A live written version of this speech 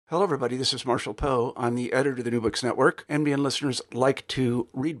Hello, everybody. This is Marshall Poe. I'm the editor of the New Books Network. NBN listeners like to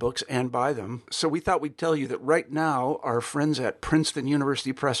read books and buy them. So we thought we'd tell you that right now, our friends at Princeton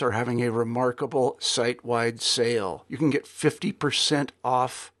University Press are having a remarkable site-wide sale. You can get 50%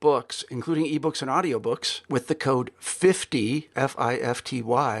 off books, including ebooks and audiobooks, with the code 50,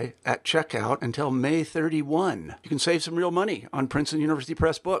 F-I-F-T-Y, at checkout until May 31. You can save some real money on Princeton University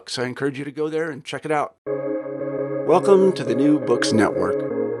Press books. I encourage you to go there and check it out. Welcome to the New Books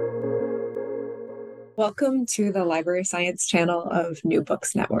Network. Welcome to the Library Science channel of New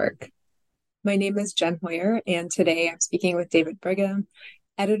Books Network. My name is Jen Hoyer, and today I'm speaking with David Brigham,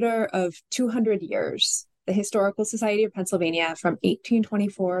 editor of 200 Years, the Historical Society of Pennsylvania from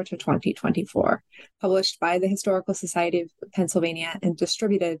 1824 to 2024, published by the Historical Society of Pennsylvania and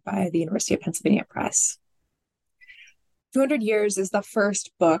distributed by the University of Pennsylvania Press. 200 Years is the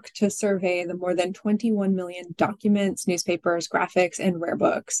first book to survey the more than 21 million documents, newspapers, graphics, and rare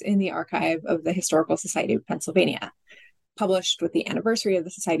books in the archive of the Historical Society of Pennsylvania, published with the anniversary of the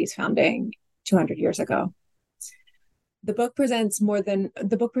Society's founding 200 years ago. The book presents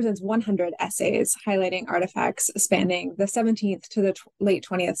 100 essays highlighting artifacts spanning the 17th to the late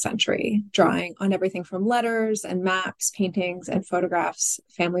 20th century, drawing on everything from letters and maps, paintings and photographs,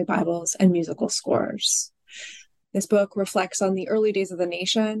 family Bibles, and musical scores. This book reflects on the early days of the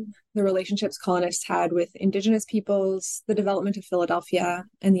nation, the relationships colonists had with indigenous peoples, the development of Philadelphia,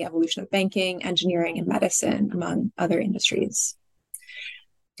 and the evolution of banking, engineering, and medicine, among other industries.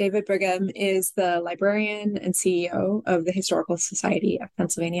 David Brigham is the librarian and CEO of the Historical Society of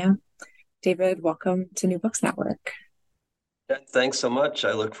Pennsylvania. David, welcome to New Books Network. Thanks so much.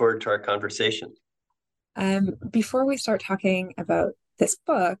 I look forward to our conversation. Before we start talking about this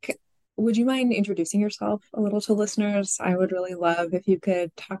book, would you mind introducing yourself a little to listeners? I would really love if you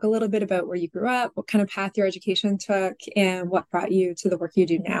could talk a little bit about where you grew up, what kind of path your education took, and what brought you to the work you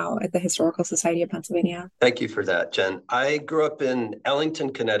do now at the Historical Society of Pennsylvania. Thank you for that, Jen. I grew up in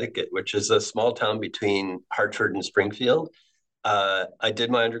Ellington, Connecticut, which is a small town between Hartford and Springfield. I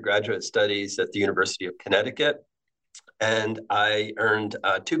did my undergraduate studies at the University of Connecticut, and I earned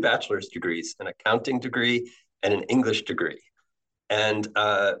 2 bachelor's degrees, an accounting degree and an English degree. And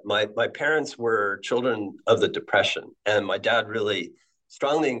my parents were children of the Depression, and my dad really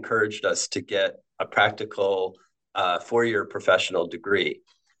strongly encouraged us to get a practical 4-year professional degree.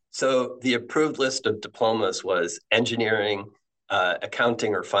 So the approved list of diplomas was engineering,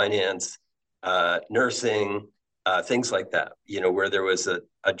 accounting or finance, nursing, things like that, where there was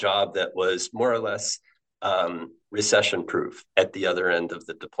a job that was more or less recession-proof at the other end of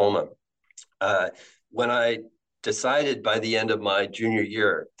the diploma. When I decided by the end of my junior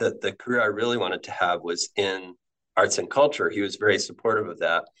year that the career I really wanted to have was in arts and culture, he was very supportive of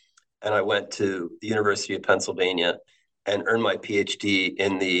that. And I went to the University of Pennsylvania and earned my PhD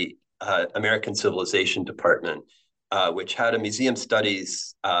in the American Civilization Department, which had a museum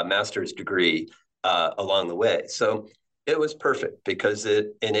studies master's degree along the way. So it was perfect because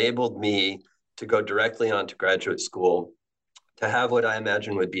it enabled me to go directly on to graduate school, to have what I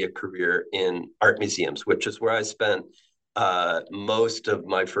imagine would be a career in art museums, which is where I spent most of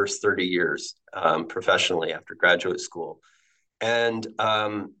my first 30 years professionally after graduate school. And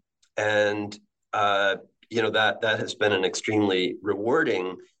that has been an extremely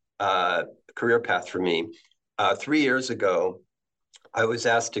rewarding career path for me. 3 years ago, I was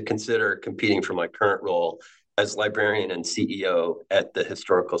asked to consider competing for my current role as librarian and CEO at the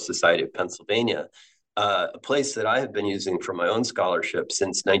Historical Society of Pennsylvania, a place that I have been using for my own scholarship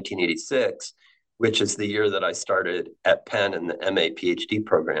since 1986, which is the year that I started at Penn in the MA PhD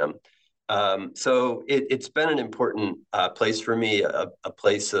program. So it's been an important place for me, a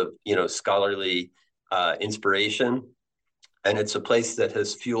place of scholarly inspiration, and it's a place that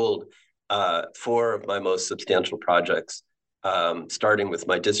has fueled 4 of my most substantial projects, starting with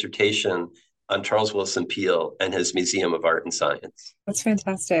my dissertation on Charles Willson Peale and his Museum of Art and Science. That's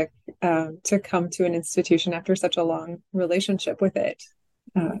fantastic to come to an institution after such a long relationship with it.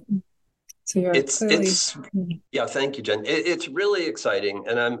 So you're yeah, thank you, Jen. It's really exciting,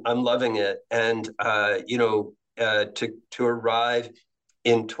 and I'm loving it. And to arrive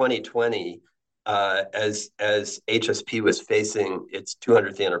in 2020 as HSP was facing its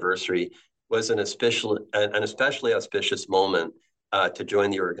 200th anniversary was an especially auspicious moment to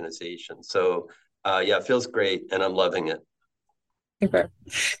join the organization. So it feels great, and I'm loving it. Super.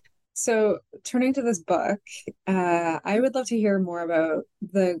 So turning to this book, I would love to hear more about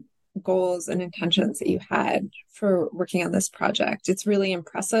the goals and intentions that you had for working on this project. It's really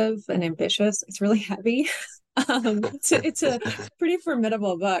impressive and ambitious. It's really heavy. It's a pretty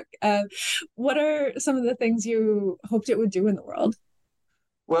formidable book. What are some of the things you hoped it would do in the world?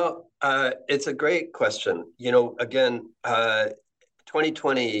 Well, it's a great question. Again,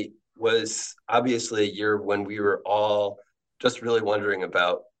 2020 was obviously a year when we were all just really wondering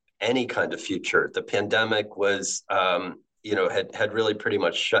about any kind of future. The pandemic was, had really pretty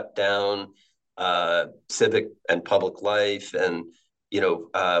much shut down civic and public life, and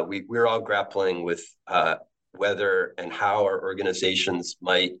we're all grappling with whether and how our organizations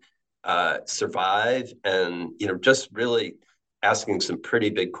might survive, and just really asking some pretty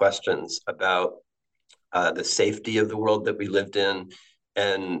big questions about the safety of the world that we lived in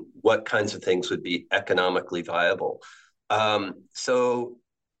and what kinds of things would be economically viable. So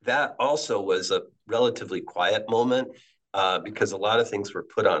that also was a relatively quiet moment because a lot of things were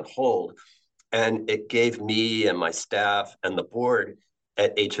put on hold. And it gave me and my staff and the board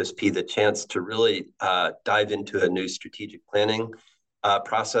at HSP the chance to really dive into a new strategic planning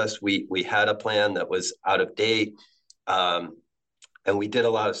process. We had a plan that was out of date, and we did a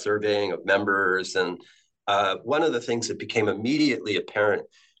lot of surveying of members. And one of the things that became immediately apparent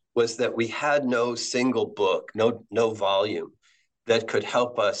was that we had no single book, no volume that could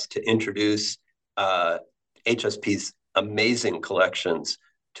help us to introduce HSP's amazing collections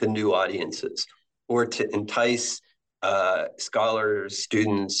to new audiences, or to entice scholars,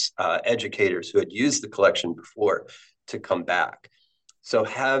 students, educators who had used the collection before to come back. So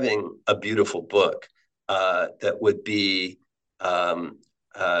having a beautiful book that would be,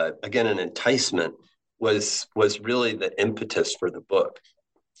 again, an enticement was really the impetus for the book.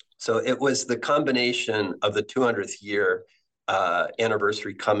 So it was the combination of the 200th year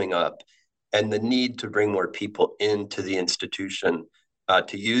anniversary coming up and the need to bring more people into the institution,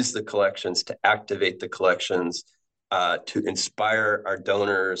 to use the collections, to activate the collections, to inspire our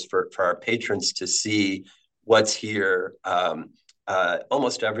donors, for our patrons to see what's here.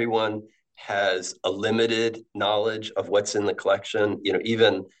 Almost everyone has a limited knowledge of what's in the collection.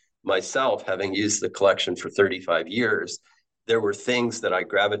 Even myself, having used the collection for 35 years, there were things that I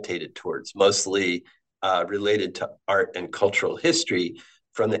gravitated towards, mostly related to art and cultural history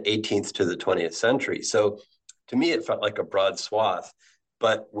from the 18th to the 20th century. So to me, it felt like a broad swath.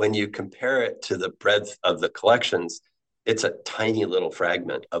 But when you compare it to the breadth of the collections, it's a tiny little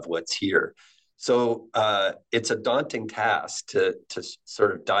fragment of what's here. So it's a daunting task to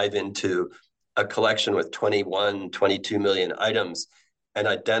sort of dive into a collection with 21, 22 million items and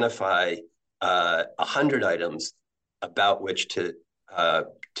identify 100 items about which to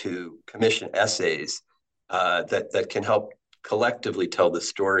commission essays that can help collectively tell the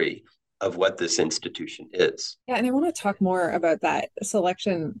story of what this institution is. Yeah, and I want to talk more about that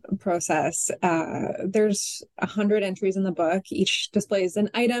selection process. There's 100 entries in the book. Each displays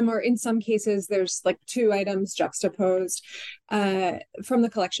an item, or in some cases, there's like two items juxtaposed from the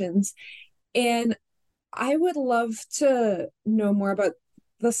collections. And I would love to know more about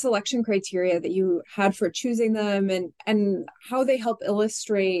the selection criteria that you had for choosing them, and how they help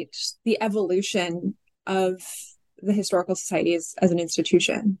illustrate the evolution of the Historical Society as an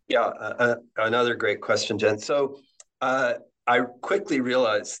institution. Yeah, another great question, Jen. So I quickly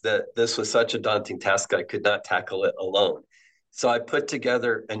realized that this was such a daunting task, I could not tackle it alone. So I put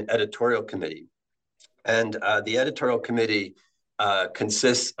together an editorial committee. And the editorial committee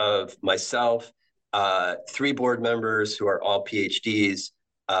consists of myself, three board members who are all PhDs,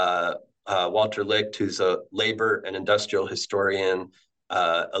 Walter Licht, who's a labor and industrial historian,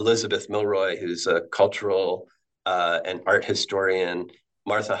 Elizabeth Milroy, who's a cultural and art historian,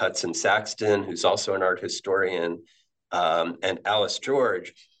 Martha Hudson Saxton, who's also an art historian, and Alice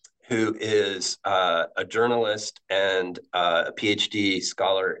George, who is a journalist and a PhD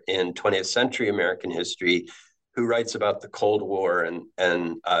scholar in 20th century American history, who writes about the Cold War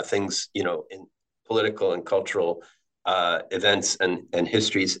and things, in political and cultural events and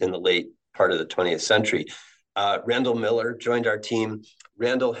histories in the late part of the 20th century. Randall Miller joined our team.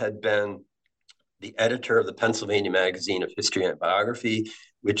 Randall had been the editor of the Pennsylvania Magazine of History and Biography,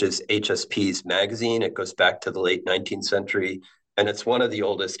 which is HSP's magazine. It goes back to the late 19th century, and it's one of the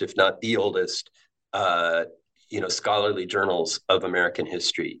oldest, if not the oldest, scholarly journals of American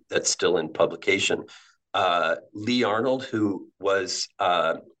history that's still in publication. Lee Arnold, who was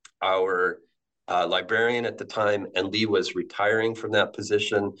our librarian at the time, and Lee was retiring from that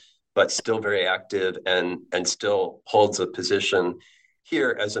position, but still very active and still holds a position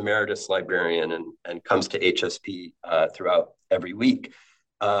here as emeritus librarian and comes to HSP throughout every week.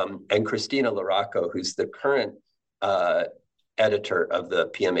 And Christina Larocco, who's the current editor of the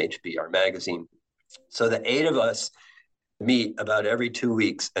PMHB, our magazine. So the eight of us meet about every 2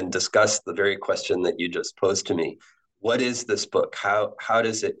 weeks and discuss the very question that you just posed to me. What is this book? How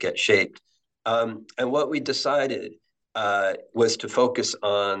does it get shaped? And what we decided was to focus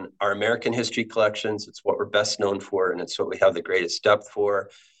on our American history collections. It's what we're best known for, and it's what we have the greatest depth for.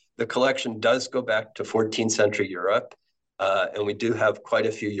 The collection does go back to 14th century Europe, and we do have quite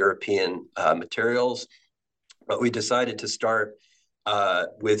a few European materials, but we decided to start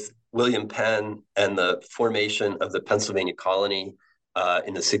with William Penn and the formation of the Pennsylvania colony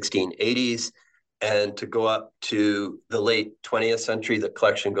in the 1680s. And to go up to the late 20th century, the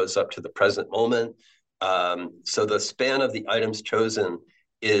collection goes up to the present moment. So the span of the items chosen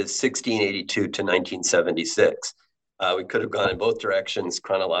is 1682 to 1976. We could have gone in both directions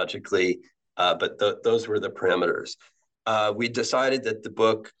chronologically, but those were the parameters. We decided that the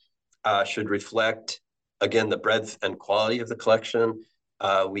book should reflect, again, the breadth and quality of the collection.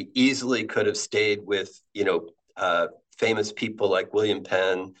 We easily could have stayed with, famous people like William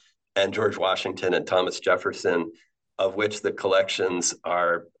Penn and George Washington and Thomas Jefferson, of which the collections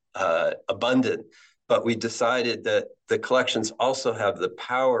are abundant. But we decided that the collections also have the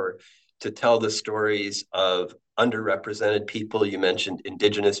power to tell the stories of underrepresented people. You mentioned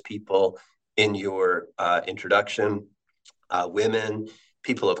indigenous people in your introduction, women,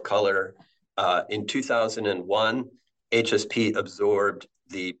 people of color. In 2001, HSP absorbed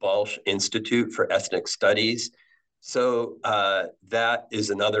the Balch Institute for Ethnic Studies. So that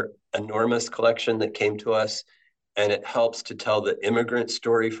is another enormous collection that came to us, and it helps to tell the immigrant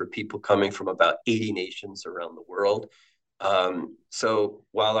story for people coming from about 80 nations around the world. So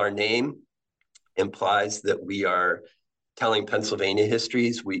while our name implies that we are telling Pennsylvania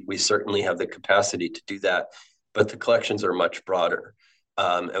histories, we certainly have the capacity to do that, but the collections are much broader.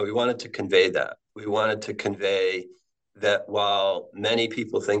 And we wanted to convey that. We wanted to convey that while many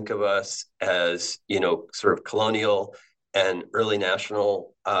people think of us as, sort of colonial and early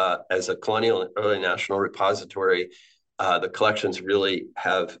national, as a colonial and early national repository, the collections really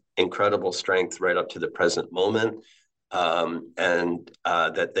have incredible strength right up to the present moment, and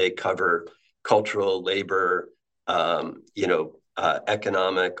that they cover cultural, labor,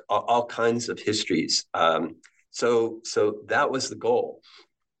 economic, all kinds of histories. So that was the goal.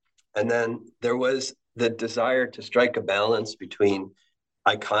 And then there was the desire to strike a balance between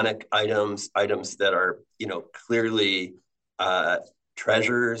iconic items that are, clearly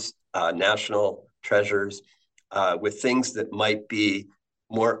treasures, national treasures, with things that might be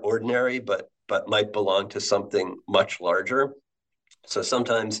more ordinary, but might belong to something much larger. So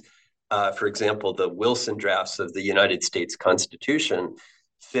sometimes, for example, the Wilson drafts of the United States Constitution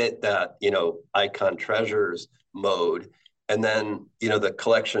fit that, icon treasures mode. And then, the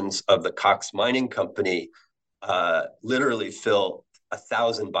collections of the Cox Mining Company literally fill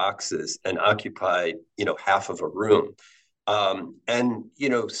 1,000 boxes and occupy, half of a room.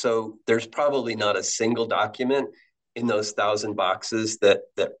 So there's probably not a single document in those 1,000 boxes that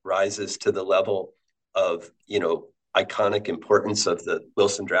rises to the level of, iconic importance of the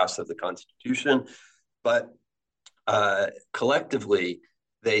Wilson drafts of the Constitution. But collectively,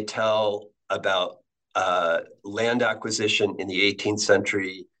 they tell about land acquisition in the 18th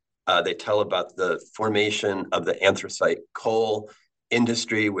century. They tell about the formation of the anthracite coal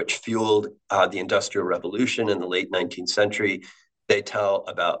industry, which fueled the Industrial Revolution in the late 19th century. They tell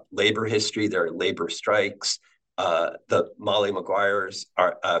about labor history. There are labor strikes. The Molly Maguires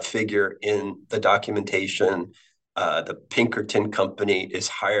are a figure in the documentation. The Pinkerton Company is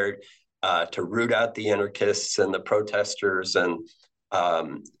hired to root out the anarchists and the protesters. And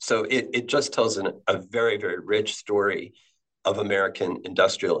so it just tells a very, very rich story of American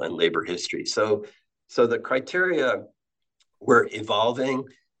industrial and labor history. So the criteria were evolving,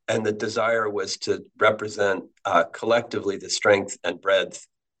 and the desire was to represent collectively the strength and breadth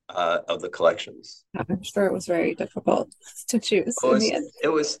of the collections. I'm sure it was very difficult to choose in the end. It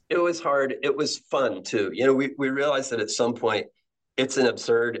was hard. It was fun too. We realized that at some point it's an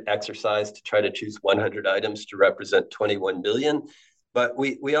absurd exercise to try to choose 100 items to represent 21 million. But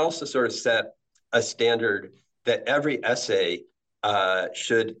we also sort of set a standard that every essay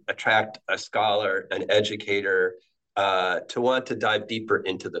should attract a scholar, an educator, to want to dive deeper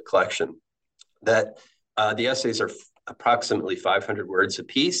into the collection. That the essays are approximately 500 words a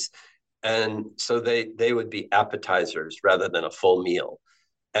piece. And so they would be appetizers rather than a full meal.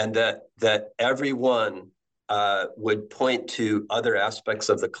 And that everyone would point to other aspects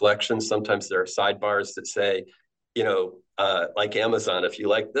of the collection. Sometimes there are sidebars that say, like Amazon, if you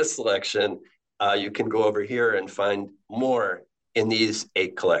like this selection, you can go over here and find more in these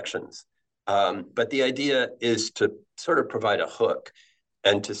 8 collections. But the idea is to sort of provide a hook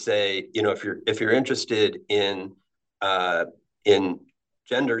and to say, if you're interested in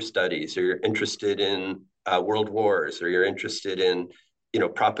gender studies, or you're interested in world wars, or you're interested in,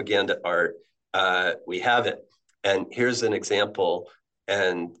 propaganda art, we have it. And here's an example,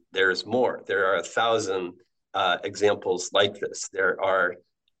 and there's more. There are 1,000 examples like this. There are,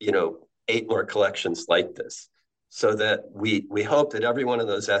 8 more collections like this, so that we hope that every one of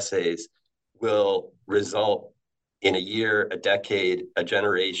those essays will result in a year, a decade, a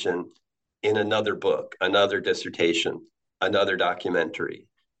generation, in another book, another dissertation, another documentary,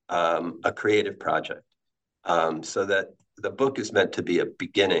 a creative project, so that the book is meant to be a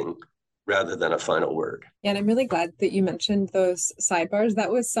beginning rather than a final word. And I'm really glad that you mentioned those sidebars.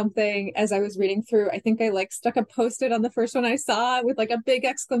 That was something as I was reading through, I think I like stuck a post-it on the first one I saw with like a big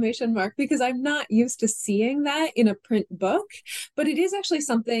exclamation mark, because I'm not used to seeing that in a print book. But it is actually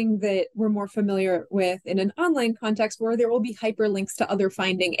something that we're more familiar with in an online context, where there will be hyperlinks to other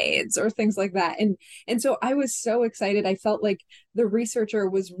finding aids or things like that. And so I was so excited. I felt like the researcher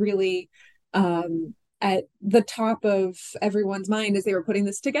was really at the top of everyone's mind as they were putting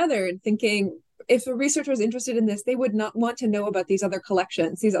this together, and thinking, if a researcher was interested in this, they would not want to know about these other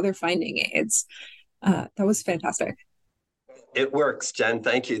collections, these other finding aids. That was fantastic. It works, Jen.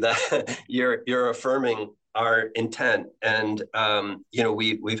 Thank you. That you're affirming our intent, and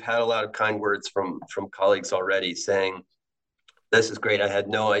we've had a lot of kind words from colleagues already saying, "This is great. I had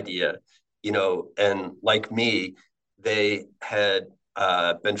no idea," and like me, they had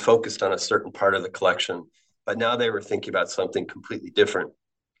been focused on a certain part of the collection, but now they were thinking about something completely different.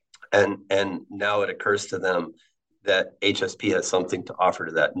 And now it occurs to them that HSP has something to offer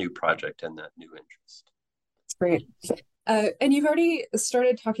to that new project and that new interest. That's great. And you've already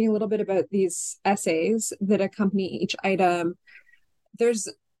started talking a little bit about these essays that accompany each item. There's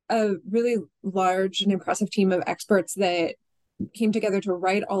a really large and impressive team of experts that came together to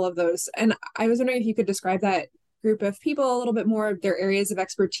write all of those. And I was wondering if you could describe that group of people a little bit more, their areas of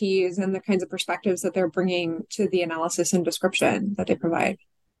expertise and the kinds of perspectives that they're bringing to the analysis and description that they provide.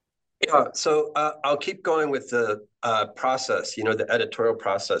 Yeah, so I'll keep going with the process, the editorial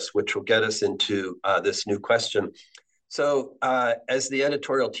process, which will get us into this new question. So as the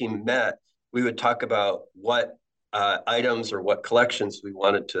editorial team met, we would talk about what items or what collections we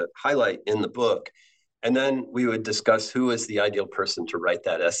wanted to highlight in the book. And then we would discuss who is the ideal person to write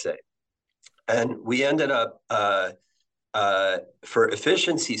that essay. And we ended up, for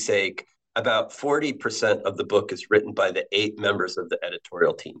efficiency's sake, about 40% of the book is written by the 8 members of the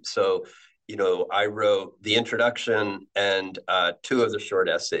editorial team. So, I wrote the introduction and 2 of the short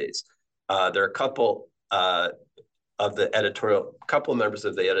essays. There are a couple members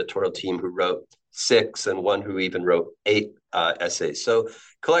of the editorial team who wrote 6, and one who even wrote 8 essays. So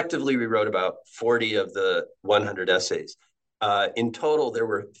collectively, we wrote about 40 of the 100 essays. In total, there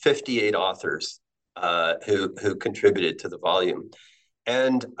were 58 authors who contributed to the volume.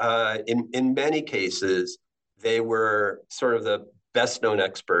 And in many cases, they were sort of the best known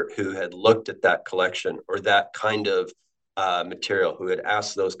expert who had looked at that collection or that kind of material, who had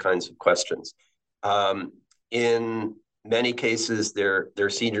asked those kinds of questions. In many cases, they're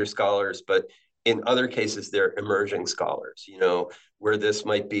senior scholars, but in other cases, they're emerging scholars, where this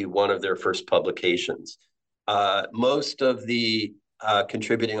might be one of their first publications. Most of the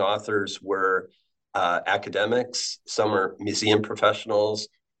contributing authors were academics. Some are museum professionals.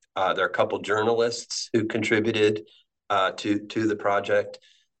 There are a couple journalists who contributed to the project.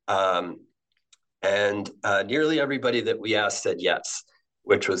 And nearly everybody that we asked said yes,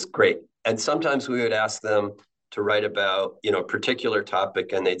 which was great. And sometimes we would ask them to write about, a particular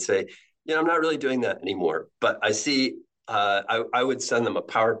topic, and they'd say, I'm not really doing that anymore. But I see, I would send them a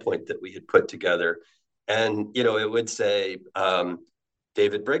PowerPoint that we had put together. And, it would say,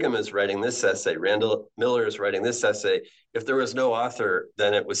 David Brigham is writing this essay, Randall Miller is writing this essay. If there was no author,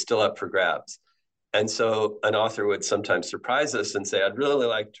 then it was still up for grabs. And so an author would sometimes surprise us and say, I'd really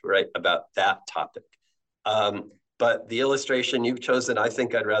like to write about that topic. But the illustration you've chosen, I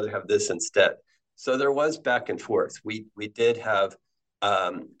think I'd rather have this instead. So there was back and forth. We did have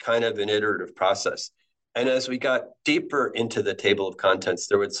kind of an iterative process. And as we got deeper into the table of contents,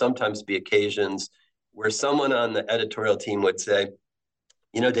 there would sometimes be occasions where someone on the editorial team would say,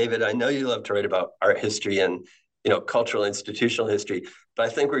 David, I know you love to write about art history and, cultural institutional history, but I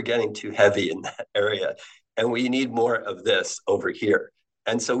think we're getting too heavy in that area, and we need more of this over here.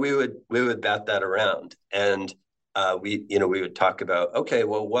 And so we would bat that around, and we would talk about, okay,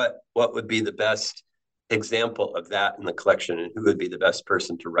 well, what would be the best example of that in the collection, and who would be the best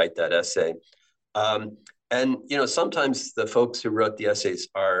person to write that essay? And sometimes the folks who wrote the essays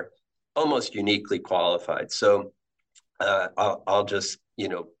are almost uniquely qualified. So I'll just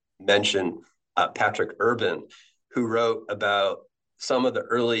mention Patrick Urban, who wrote about some of the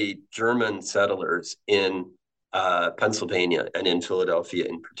early German settlers in Pennsylvania and in Philadelphia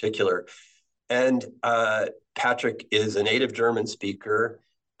in particular. And Patrick is a native German speaker.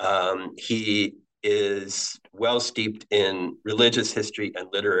 He is well steeped in religious history and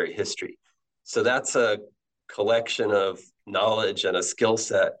literary history. So that's a collection of knowledge and a skill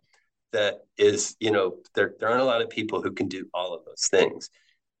set that is, there aren't a lot of people who can do all of those things.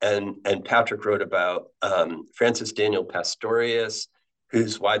 And Patrick wrote about Francis Daniel Pastorius,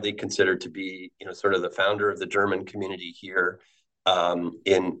 who's widely considered to be, sort of the founder of the German community here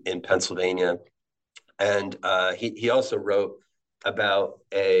in Pennsylvania. And he also wrote about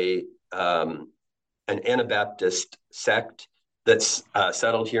an Anabaptist sect that's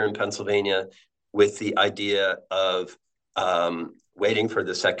settled here in Pennsylvania with the idea of waiting for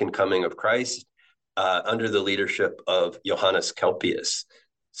the second coming of Christ under the leadership of Johannes Kelpius.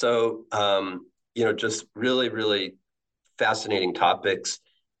 So, just really, really fascinating topics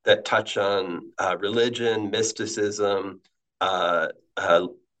that touch on religion, mysticism,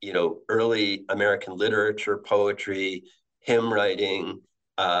 early American literature, poetry, hymn writing,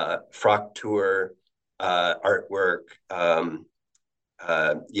 fraktur, artwork,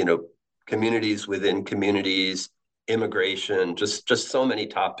 communities within communities, immigration, just so many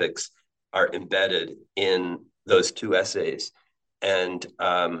topics are embedded in those two essays. And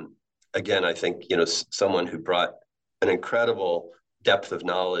again, I think, someone who brought an incredible depth of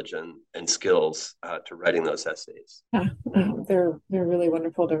knowledge and skills to writing those essays. Yeah, they're really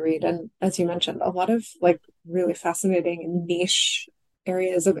wonderful to read. And as you mentioned, a lot of really fascinating and niche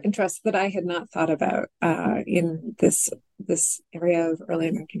areas of interest that I had not thought about in this area of early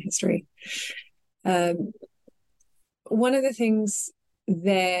American history. One of the things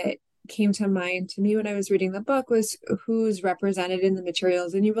that came to mind to me when I was reading the book was who's represented in the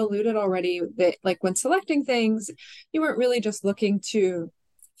materials. And you've alluded already that when selecting things, you weren't really just looking to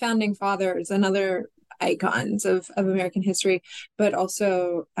founding fathers and other icons of American history, but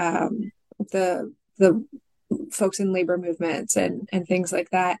also the folks in labor movements and things like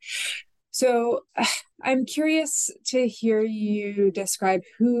that. So I'm curious to hear you describe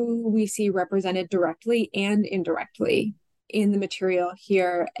who we see represented directly and indirectly in the material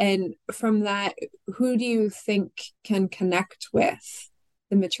here. And from that, who do you think can connect with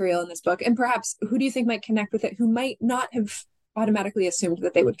the material in this book? And perhaps who do you think might connect with it who might not have automatically assumed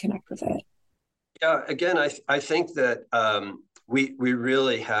that they would connect with it? Yeah, again, I think that we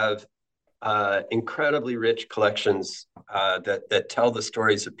really have incredibly rich collections that tell the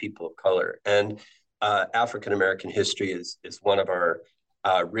stories of people of color. And African American history is one of our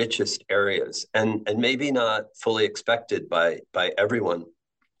richest areas, and maybe not fully expected by everyone.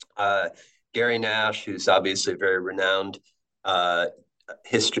 Gary Nash, who's obviously a very renowned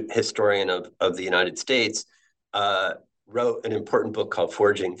historian of the United States, wrote an important book called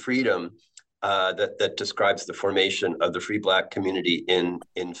Forging Freedom that describes the formation of the free Black community in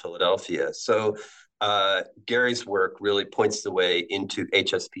Philadelphia. So Gary's work really points the way into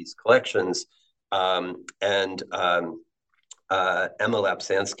HSP's collections, and Emma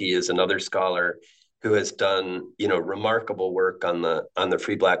Lapsansky is another scholar who has done, remarkable work on the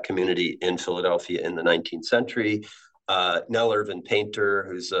free Black community in Philadelphia in the 19th century. Nell Irvin Painter,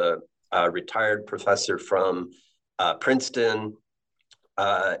 who's a retired professor from Princeton,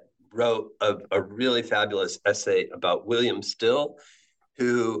 wrote a really fabulous essay about William Still,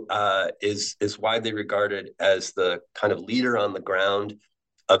 who is widely regarded as the kind of leader on the ground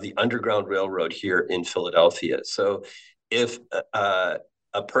of the Underground Railroad here in Philadelphia. So if a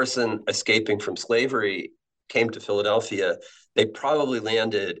person escaping from slavery came to Philadelphia, they probably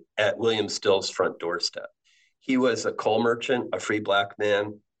landed at William Still's front doorstep. He was a coal merchant, a free Black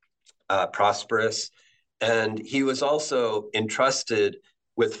man, prosperous, and he was also entrusted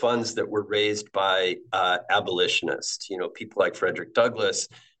with funds that were raised by abolitionists, people like Frederick Douglass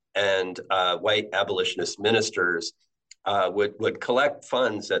and white abolitionist ministers would collect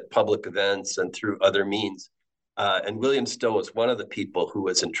funds at public events and through other means. And William Still was one of the people who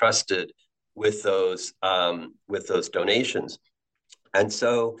was entrusted with those donations. And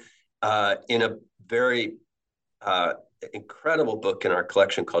so in a very incredible book in our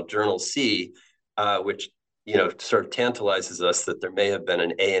collection called Journal C, which sort of tantalizes us that there may have been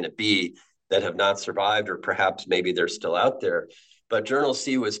an A and a B that have not survived, or perhaps maybe they're still out there. But Journal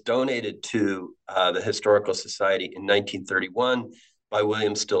C was donated to the Historical Society in 1931 by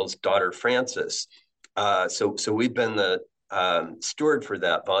William Still's daughter, Frances. So we've been the steward for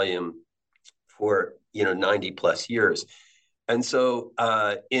that volume for 90 plus years. And so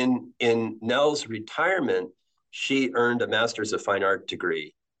in Nell's retirement, she earned a Master's of Fine Art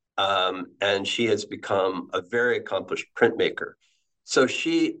degree. And she has become a very accomplished printmaker. So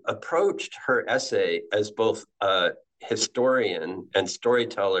she approached her essay as both historian and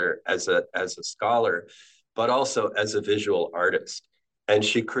storyteller, as a scholar, but also as a visual artist. And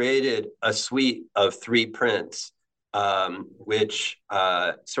she created a suite of 3 prints, which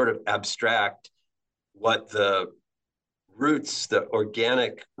sort of abstract what the roots, the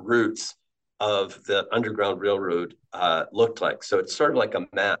organic roots of the Underground Railroad looked like. So it's sort of like a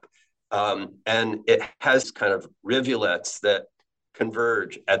map. And it has kind of rivulets that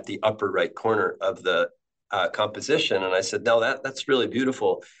converge at the upper right corner of the composition. And I said, no, that's really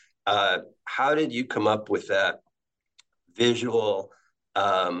beautiful. How did you come up with that visual,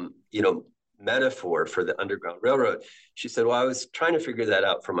 metaphor for the Underground Railroad? She said, well, I was trying to figure that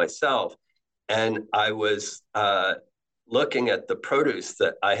out for myself. And I was looking at the produce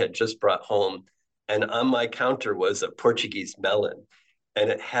that I had just brought home. And on my counter was a Portuguese melon. And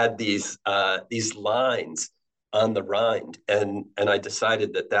it had these lines on the rind. And I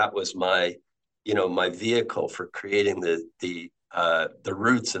decided that was my vehicle for creating the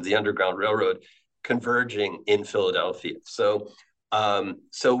roots of the Underground Railroad converging in Philadelphia. So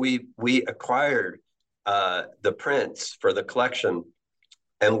we acquired the prints for the collection,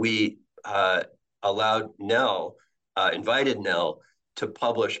 and we invited Nell to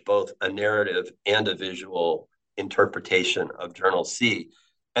publish both a narrative and a visual interpretation of Journal C.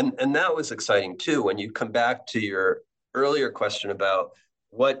 And that was exciting too. When you come back to your earlier question about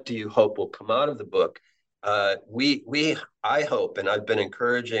what do you hope will come out of the book, I hope, and I've been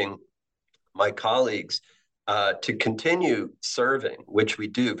encouraging my colleagues to continue serving, which we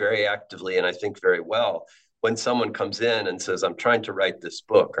do very actively and I think very well. When someone comes in and says, I'm trying to write this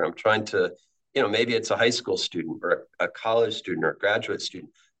book, or I'm trying to, maybe it's a high school student or a college student or a graduate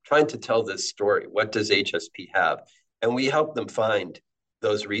student, trying to tell this story. What does HSP have? And we help them find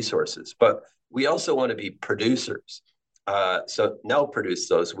those resources. But we also want to be producers. So Nell produced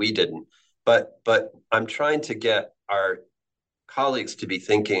those, we didn't. But I'm trying to get our colleagues to be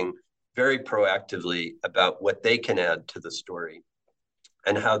thinking very proactively about what they can add to the story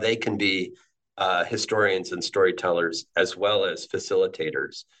and how they can be historians and storytellers as well as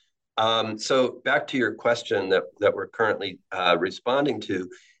facilitators. So back to your question that we're currently responding to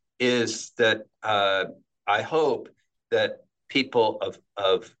is that I hope that people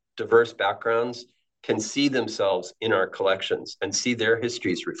of diverse backgrounds can see themselves in our collections and see their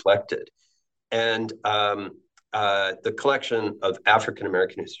histories reflected. And the collection of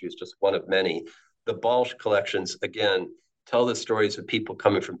African-American history is just one of many. The Balch collections, again, tell the stories of people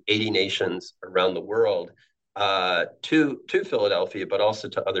coming from 80 nations around the world to Philadelphia, but also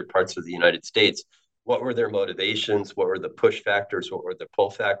to other parts of the United States. What were their motivations? What were the push factors? What were the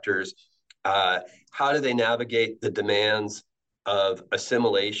pull factors? How do they navigate the demands of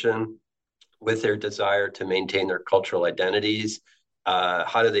assimilation with their desire to maintain their cultural identities?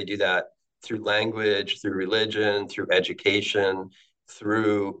 How do they do that? Through language, through religion, through education,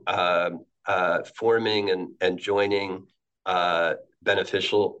 through forming and joining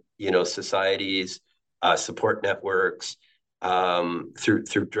beneficial, societies, support networks,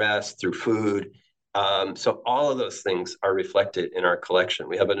 through dress, through food. So all of those things are reflected in our collection.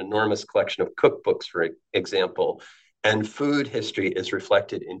 We have an enormous collection of cookbooks, for example, and food history is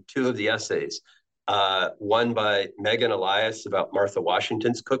reflected in 2 of the essays. One by Megan Elias about Martha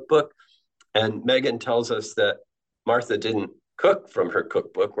Washington's cookbook. And Megan tells us that Martha didn't cook from her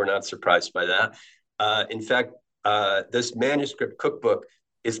cookbook. We're not surprised by that. In fact, this manuscript cookbook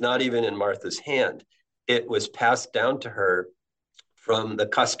is not even in Martha's hand. It was passed down to her from the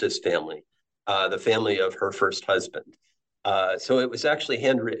Custis family, the family of her first husband. So it was actually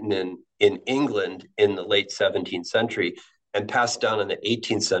handwritten in England in the late 17th century and passed down in the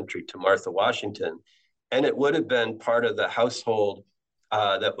 18th century to Martha Washington. And it would have been part of the household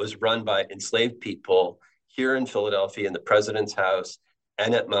that was run by enslaved people here in Philadelphia in the President's House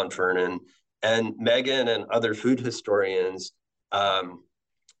and at Mount Vernon. And Megan and other food historians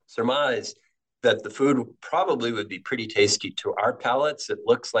surmise that the food probably would be pretty tasty to our palates. It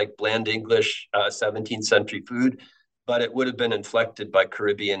looks like bland English 17th century food, but it would have been inflected by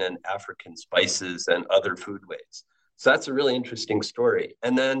Caribbean and African spices and other food ways. So that's a really interesting story.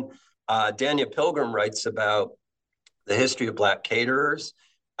 And then Dania Pilgrim writes about the history of Black caterers.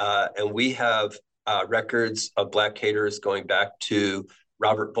 And we have records of Black caterers going back to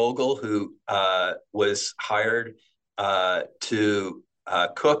Robert Bogle, who was hired to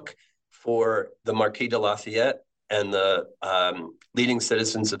cook for the Marquis de Lafayette and the leading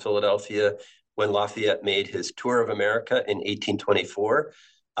citizens of Philadelphia when Lafayette made his tour of America in 1824.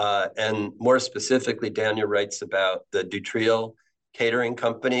 And more specifically, Daniel writes about the Dutriel Catering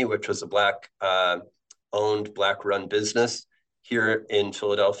Company, which was a Black-owned, Black-run business here in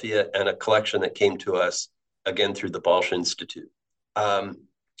Philadelphia, and a collection that came to us again through the Balsh Institute.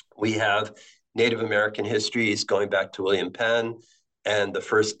 We have Native American histories going back to William Penn and the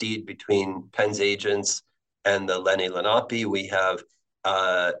first deed between Penn's agents and the Lenni Lenape. We have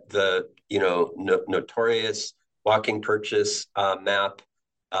the notorious walking purchase map,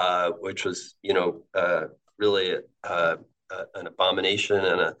 which was really an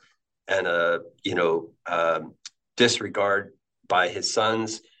abomination and a disregard by his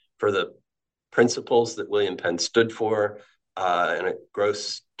sons for the principles that William Penn stood for, and a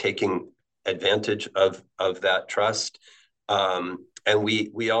gross taking advantage of that trust. And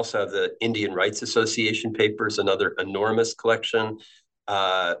we also have the Indian Rights Association papers, another enormous collection,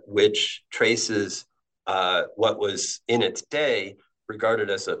 which traces what was in its day regarded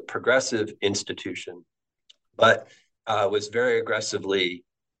as a progressive institution, but was very aggressively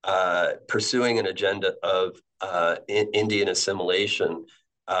pursuing an agenda of Indian assimilation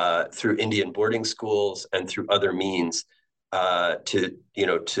through Indian boarding schools and through other means to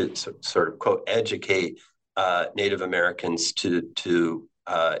sort of quote educate Native Americans to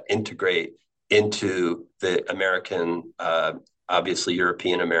integrate into the American, obviously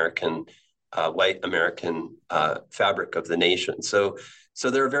European American, white American fabric of the nation. So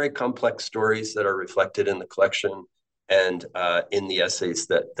there are very complex stories that are reflected in the collection and in the essays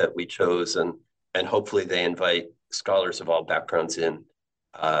that we chose, and hopefully they invite scholars of all backgrounds in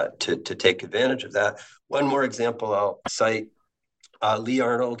to take advantage of that. One more example I'll cite, Lee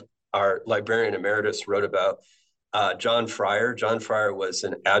Arnold, our librarian emeritus, wrote about John Fryer. John Fryer was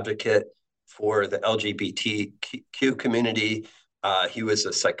an advocate for the LGBTQ community. He was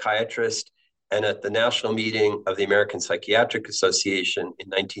a psychiatrist, and at the national meeting of the American Psychiatric Association in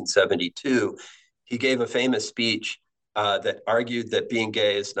 1972, he gave a famous speech that argued that being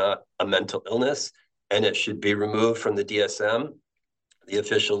gay is not a mental illness, and it should be removed from the DSM, the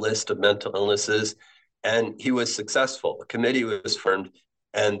official list of mental illnesses. And he was successful. A committee was formed,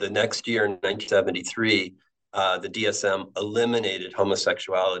 and the next year, in 1973, the DSM eliminated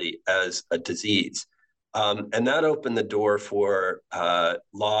homosexuality as a disease. And that opened the door for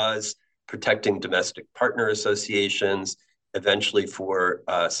laws protecting domestic partner associations, eventually for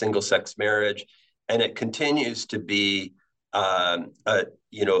single-sex marriage. And it continues to be a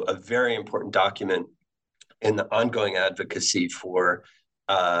very important document in the ongoing advocacy for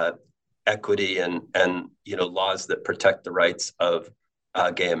equity and laws that protect the rights of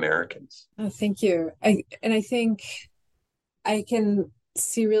gay Americans. Oh, thank you. I think I can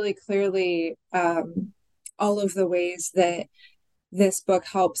see really clearly all of the ways that this book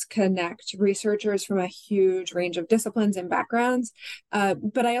helps connect researchers from a huge range of disciplines and backgrounds.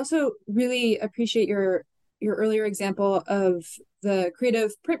 But I also really appreciate your earlier example of the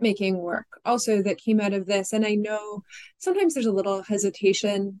creative printmaking work also that came out of this. And I know sometimes there's a little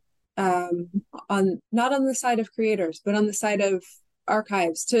hesitation not on the side of creators, but on the side of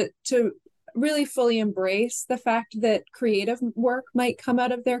archives to really fully embrace the fact that creative work might come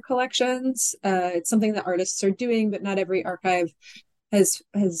out of their collections. It's something that artists are doing, but not every archive has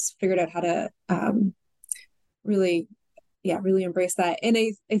figured out how to really embrace that. And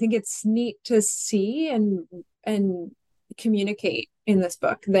I think it's neat to see and communicate in this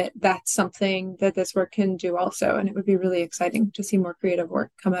book that that's something that this work can do also. And it would be really exciting to see more creative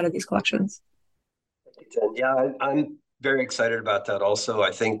work come out of these collections. Yeah, I'm very excited about that also.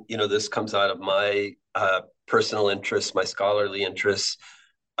 I think, this comes out of my personal interests, my scholarly interests.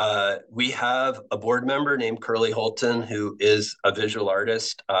 We have a board member named Curly Holton, who is a visual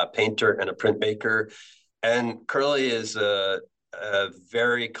artist, painter, and a printmaker. And Curly is a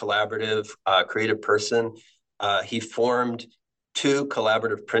very collaborative, creative person. He formed 2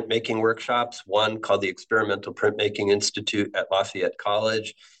 collaborative printmaking workshops, one called the Experimental Printmaking Institute at Lafayette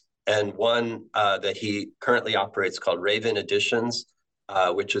College, and one that he currently operates called Raven Editions,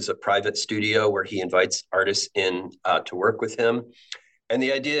 which is a private studio where he invites artists in to work with him. And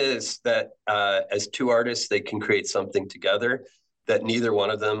the idea is that as 2 artists, they can create something together that neither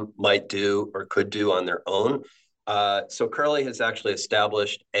one of them might do or could do on their own. So Curly has actually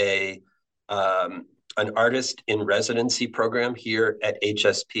established an artist in residency program here at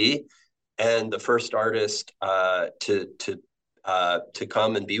HSP. And the first artist to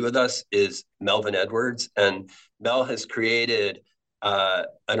come and be with us is Melvin Edwards. And Mel has created an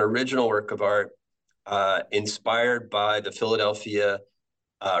original work of art inspired by the Philadelphia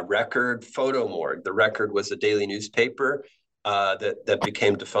Record photo morgue. The Record was a daily newspaper that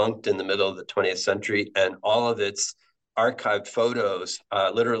became defunct in the middle of the 20th century, and all of its archived photos,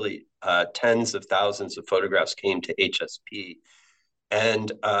 literally tens of thousands of photographs, came to HSP.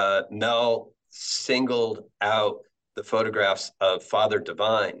 And Mel singled out the photographs of Father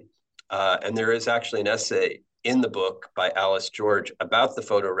Divine, And there is actually an essay in the book by Alice George about the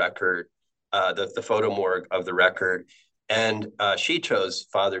photo record, the photo morgue of the record. And she chose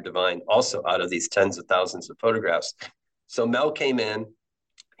Father Divine also out of these tens of thousands of photographs. So Mel came in,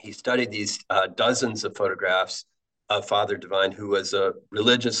 he studied these dozens of photographs of Father Divine, who was a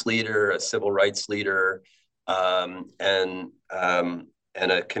religious leader, a civil rights leader, and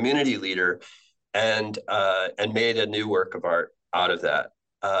a community leader, and made a new work of art out of that.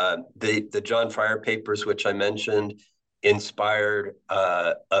 The John Fryer papers, which I mentioned, inspired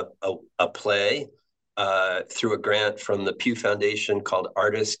a play through a grant from the Pew Foundation called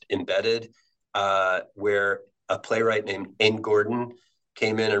Artist Embedded, where a playwright named Aim Gordon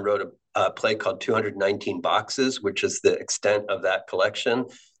came in and wrote a play called 219 Boxes, which is the extent of that collection,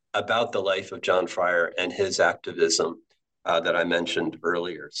 about the life of John Fryer and his activism that I mentioned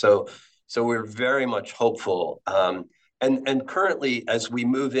earlier. So we're very much hopeful. And currently, as we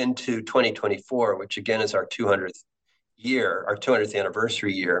move into 2024, which again is our 200th year, our 200th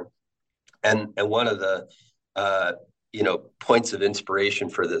anniversary year, and one of the points of inspiration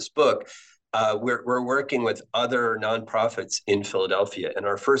for this book, we're working with other nonprofits in Philadelphia, and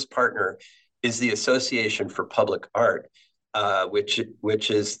our first partner is the Association for Public Art, which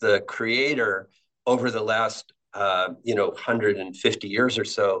is the creator over the last 150 years or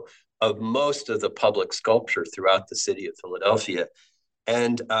so of most of the public sculpture throughout the city of Philadelphia.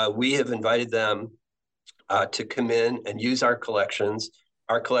 And we have invited them to come in and use our collections.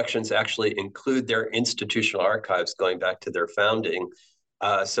 Our collections actually include their institutional archives going back to their founding.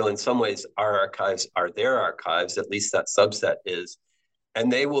 So in some ways, our archives are their archives, at least that subset is.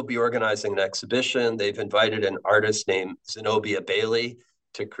 And they will be organizing an exhibition. They've invited an artist named Zenobia Bailey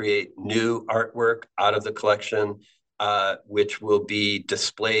to create new artwork out of the collection, which will be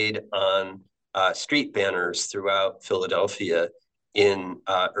displayed on street banners throughout Philadelphia in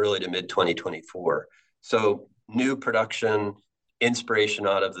early to mid 2024. So new production, inspiration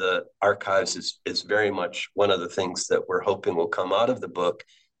out of the archives is very much one of the things that we're hoping will come out of the book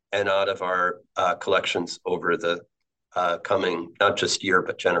and out of our collections over the coming, not just year,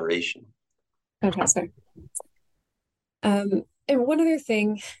 but generation. Fantastic. And one other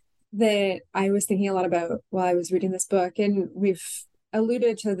thing that I was thinking a lot about while I was reading this book, and we've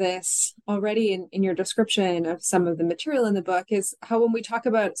alluded to this already in your description of some of the material in the book, is how when we talk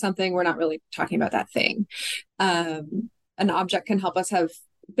about something, we're not really talking about that thing. An object can help us have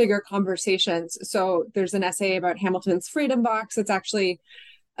bigger conversations. So there's an essay about Hamilton's Freedom Box. It's actually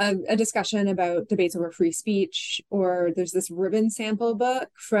a discussion about debates over free speech, or there's this ribbon sample book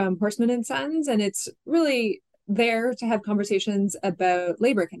from Horseman and Sons, and it's really there to have conversations about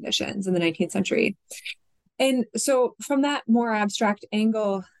labor conditions in the 19th century. And so from that more abstract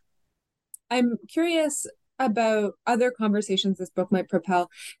angle, I'm curious about other conversations this book might propel,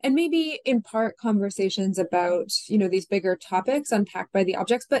 and maybe in part conversations about, these bigger topics unpacked by the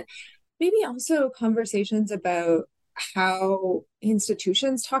objects, but maybe also conversations about how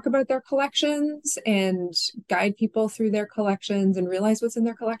institutions talk about their collections and guide people through their collections and realize what's in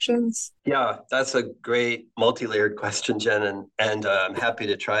their collections. Yeah, that's a great multi-layered question, Jen, and I'm happy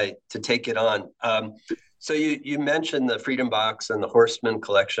to try to take it on. So you mentioned the Freedom Box and the Horseman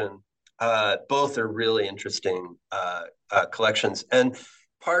collection. Both are really interesting collections. And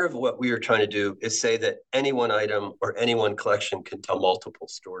part of what we are trying to do is say that any one item or any one collection can tell multiple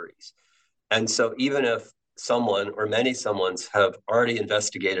stories. And so even if someone or many someones have already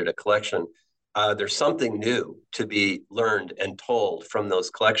investigated a collection, there's something new to be learned and told from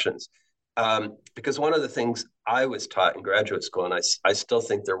those collections. Because one of the things I was taught in graduate school, and I still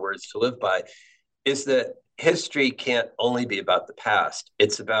think they're words to live by, is that history can't only be about the past.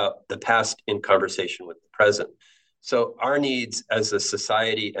 It's about the past in conversation with the present. So our needs as a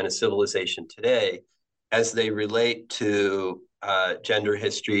society and a civilization today, as they relate to gender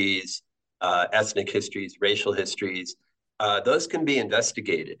histories, ethnic histories, racial histories, those can be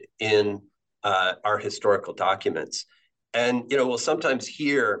investigated in our historical documents. And, we'll sometimes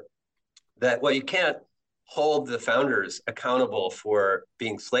hear that, well, you can't hold the founders accountable for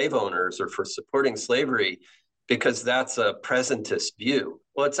being slave owners or for supporting slavery because that's a presentist view.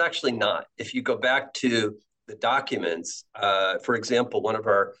 Well, it's actually not. If you go back to the documents, for example, one of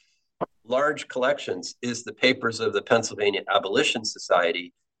our large collections is the papers of the Pennsylvania Abolition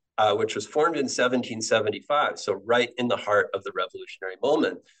Society, which was formed in 1775, so right in the heart of the revolutionary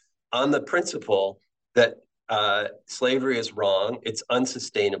moment, on the principle that slavery is wrong, it's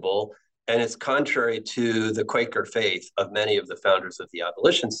unsustainable, and it's contrary to the Quaker faith of many of the founders of the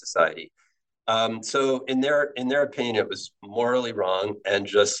Abolition Society. So in their opinion, it was morally wrong and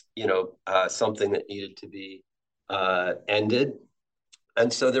just something that needed to be ended.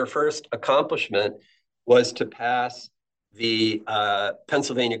 And so their first accomplishment was to pass the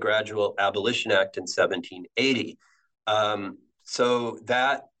Pennsylvania Gradual Abolition Act in 1780. So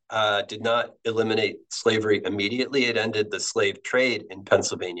that did not eliminate slavery immediately. It ended the slave trade in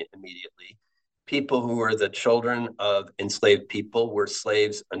Pennsylvania immediately. People who were the children of enslaved people were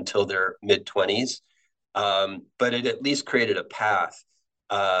slaves until their mid-20s. But it at least created a path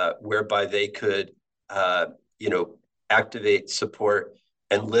whereby they could, activate, support,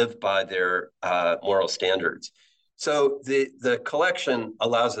 and live by their moral standards. So the collection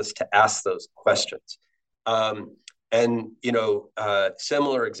allows us to ask those questions.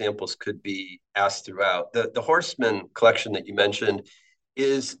 Similar examples could be asked throughout. The Horseman collection that you mentioned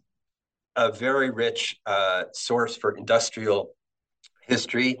is a very rich source for industrial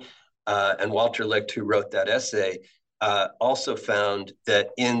history. And Walter Licht, who wrote that essay, also found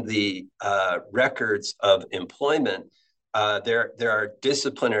that in the records of employment, there are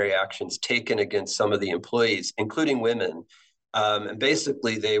disciplinary actions taken against some of the employees, including women. And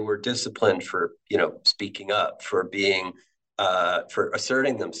basically, they were disciplined for, speaking up, for being, for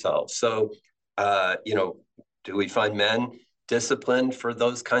asserting themselves. So, do we find men disciplined for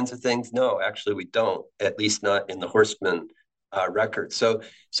those kinds of things? No, actually, we don't. At least not in the Horseman record. So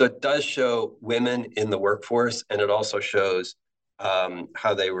it does show women in the workforce, and it also shows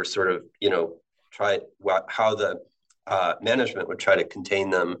how they were sort of, how the management would try to contain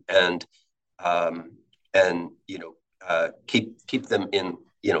them and keep them in,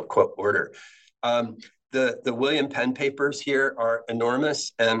 quote, order. The William Penn papers here are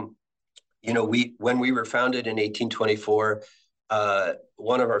enormous, and when we were founded in 1824,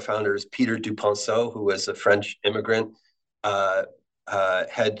 one of our founders, Peter Duponceau, who was a French immigrant,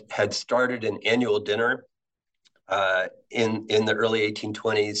 had started an annual dinner in the early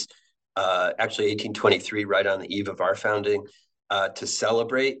 1820s, actually 1823, right on the eve of our founding, to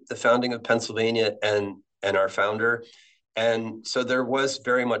celebrate the founding of Pennsylvania and our founder. And so there was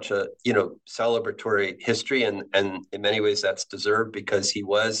very much a celebratory history, and in many ways that's deserved, because he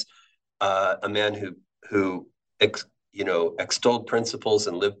was a man who extolled principles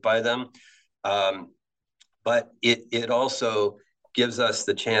and lived by them. But it also gives us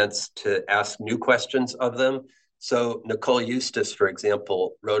the chance to ask new questions of them. So Nicole Eustace, for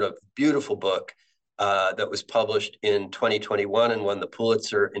example, wrote a beautiful book that was published in 2021 and won the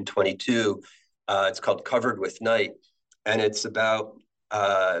Pulitzer in 22. It's called Covered with Night, and it's about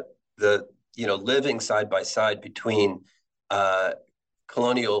the living side by side between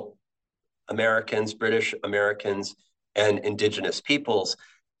colonial Americans, British Americans, and indigenous peoples.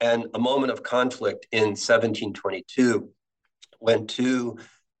 And a moment of conflict in 1722, when two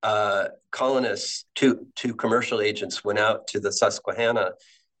colonists, two commercial agents, went out to the Susquehanna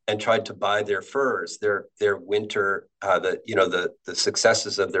and tried to buy their furs, their winter, the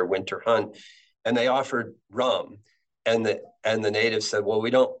successes of their winter hunt, and they offered rum, and the natives said, "Well, we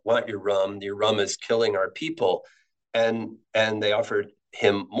don't want your rum. Your rum is killing our people," and they offered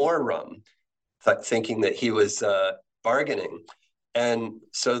him more rum, thinking that he was bargaining. And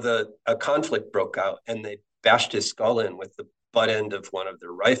so a conflict broke out, and they bashed his skull in with the butt end of one of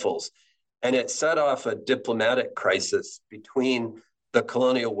their rifles. And it set off a diplomatic crisis between the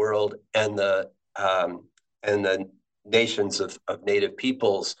colonial world and the nations of native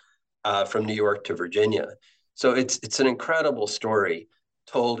peoples from New York to Virginia. So it's an incredible story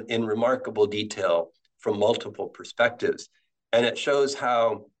told in remarkable detail from multiple perspectives. And it shows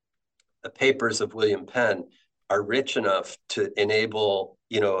how the papers of William Penn are rich enough to enable,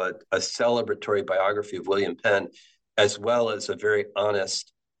 a celebratory biography of William Penn, as well as a very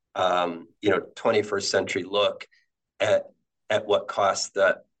honest, 21st century look at what cost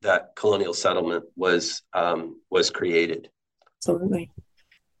that colonial settlement was created. Absolutely.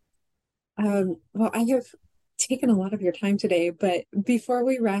 Well, I have taken a lot of your time today, but before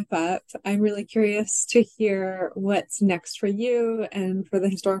we wrap up, I'm really curious to hear what's next for you and for the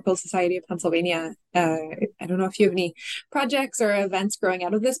Historical Society of Pennsylvania. I don't know if you have any projects or events growing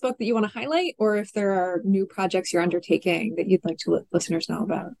out of this book that you want to highlight, or if there are new projects you're undertaking that you'd like to let listeners know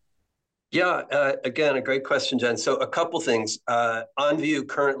about. Yeah, again, a great question, Jen. So a couple things. On view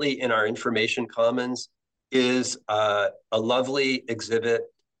currently in our information commons is a lovely exhibit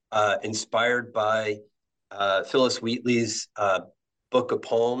inspired by Phyllis Wheatley's book of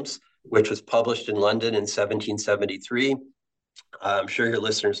poems, which was published in London in 1773. I'm sure your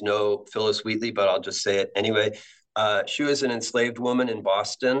listeners know Phyllis Wheatley, but I'll just say it anyway. She was an enslaved woman in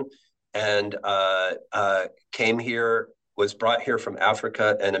Boston, and came here, was brought here from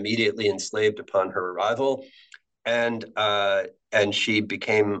Africa, and immediately enslaved upon her arrival. And she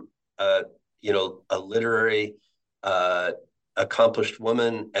became, a literary accomplished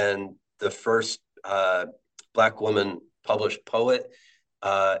woman and the first Black woman published poet.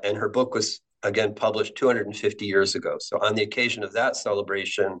 And her book was, again, published 250 years ago. So on the occasion of that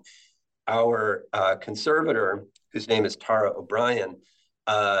celebration, our conservator, whose name is Tara O'Brien,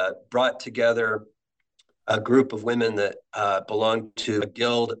 brought together a group of women that belonged to a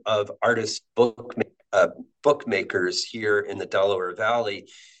guild of artist bookmakers here in the Delaware Valley.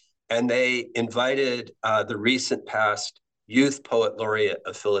 And they invited the recent past Youth Poet Laureate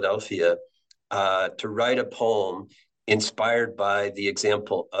of Philadelphia to write a poem inspired by the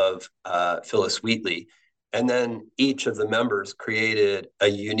example of Phyllis Wheatley. And then each of the members created a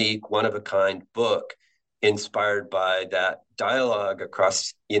unique, one-of-a-kind book inspired by that dialogue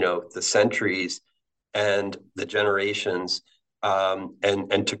across, the centuries and the generations,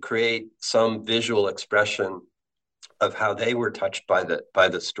 and to create some visual expression of how they were touched by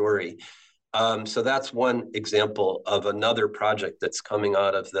the story. So that's one example of another project that's coming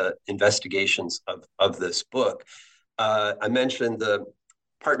out of the investigations of this book. I mentioned the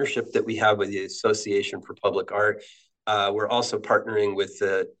partnership that we have with the Association for Public Art. We're also partnering with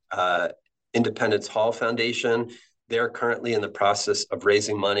the Independence Hall Foundation. They're currently in the process of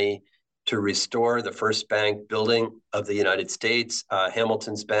raising money to restore the first bank building of the United States,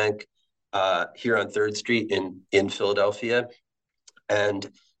 Hamilton's Bank, here on 3rd Street in Philadelphia. And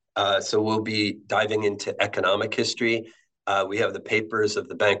so we'll be diving into economic history. We have the papers of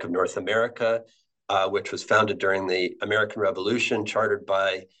the Bank of North America, which was founded during the American Revolution, chartered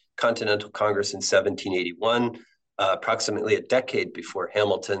by Continental Congress in 1781, approximately a decade before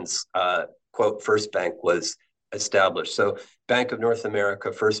Hamilton's, quote, first bank was established. So Bank of North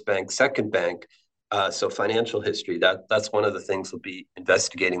America, first bank, second bank. So financial history, that's one of the things we'll be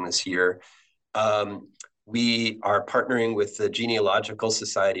investigating this year. We are partnering with the Genealogical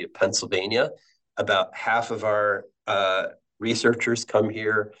Society of Pennsylvania. About half of our researchers come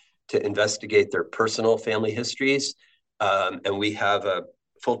here to investigate their personal family histories. And we have a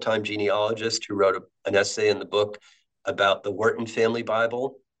full-time genealogist who wrote an essay in the book about the Wharton family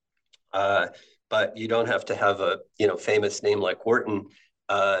Bible. But you don't have to have a famous name like Wharton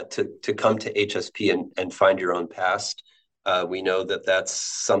to come to HSP and find your own past. We know that that's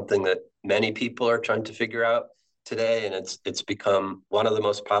something that many people are trying to figure out today, and it's become one of the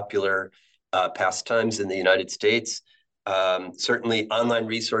most popular pastimes in the United States. Certainly, online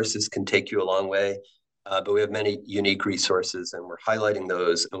resources can take you a long way, but we have many unique resources, and we're highlighting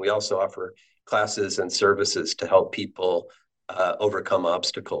those. And we also offer classes and services to help people overcome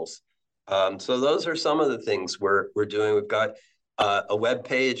obstacles. So those are some of the things we're doing. We've got a web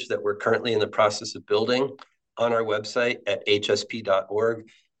page that we're currently in the process of building on our website at hsp.org,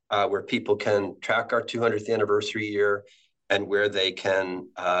 where people can track our 200th anniversary year and where they can,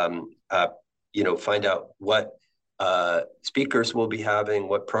 find out what speakers we'll be having,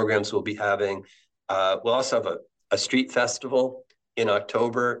 what programs we'll be having. We'll also have a street festival in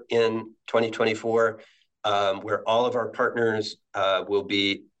October in 2024, where all of our partners will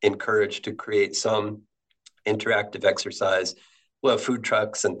be encouraged to create some interactive exercise. We'll have food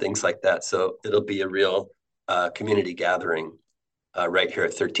trucks and things like that. So it'll be a real community gathering right here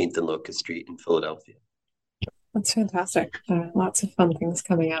at 13th and Locust Street in Philadelphia. That's fantastic. Lots of fun things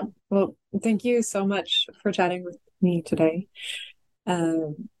coming up. Well, thank you so much for chatting with me today.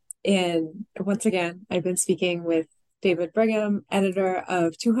 And once again, I've been speaking with David Brigham, editor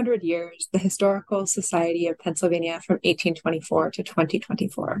of 200 Years, the Historical Society of Pennsylvania from 1824 to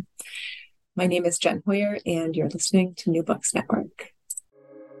 2024. My name is Jen Hoyer, and you're listening to New Books Network.